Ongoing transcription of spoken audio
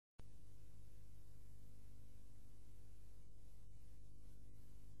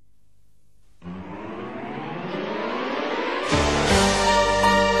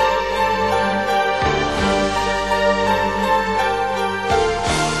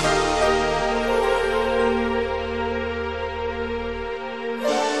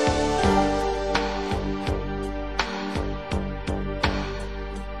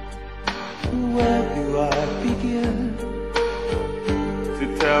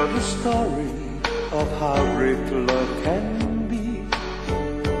tell the story of how great love can be.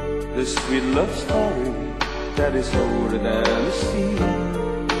 The sweet love story that is older than the sea.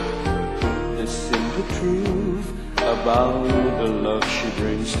 The simple truth about the love she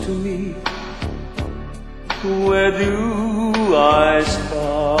brings to me. Where do I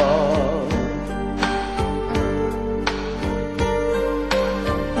start?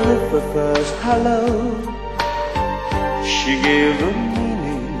 With the first hello, she gave a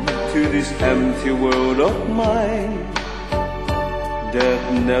meaning to this empty world of mine. There'd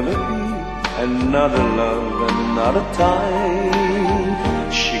never be another love, another time.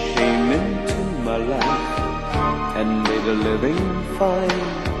 She came into my life and made a living fine.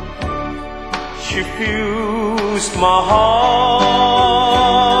 She fused my heart.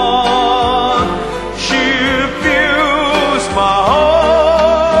 She fused my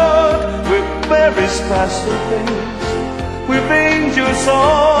heart with very special things, with angel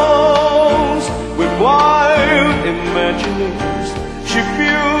songs, with wild imaginings. She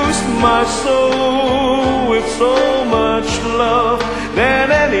fused my soul with so much love that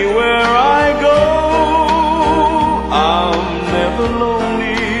anywhere I go, I'm never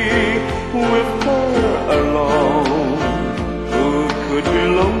lonely with her alone. Who could be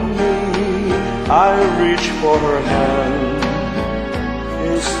lonely? I reach for her hand,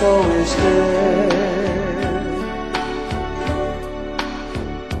 it's always there.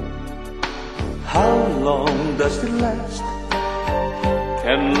 How long does it last?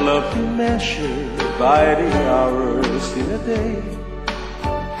 Can love be measured by the hours in a day?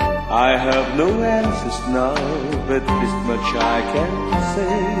 I have no answers now, but this much I can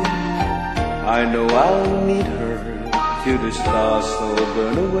say. I know I'll need her till the stars all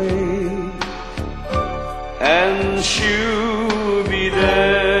burn away, and she'll be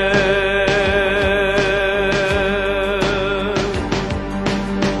there.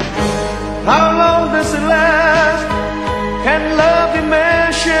 How long does it last? Can love be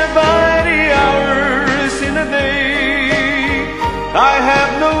measured by the hours in a day? I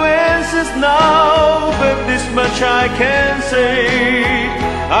have no answers now, but this much I can say.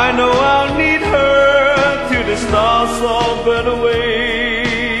 I know I'll need her till the stars all burn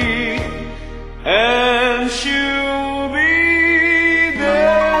away, and she'll be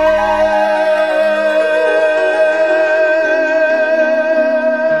there.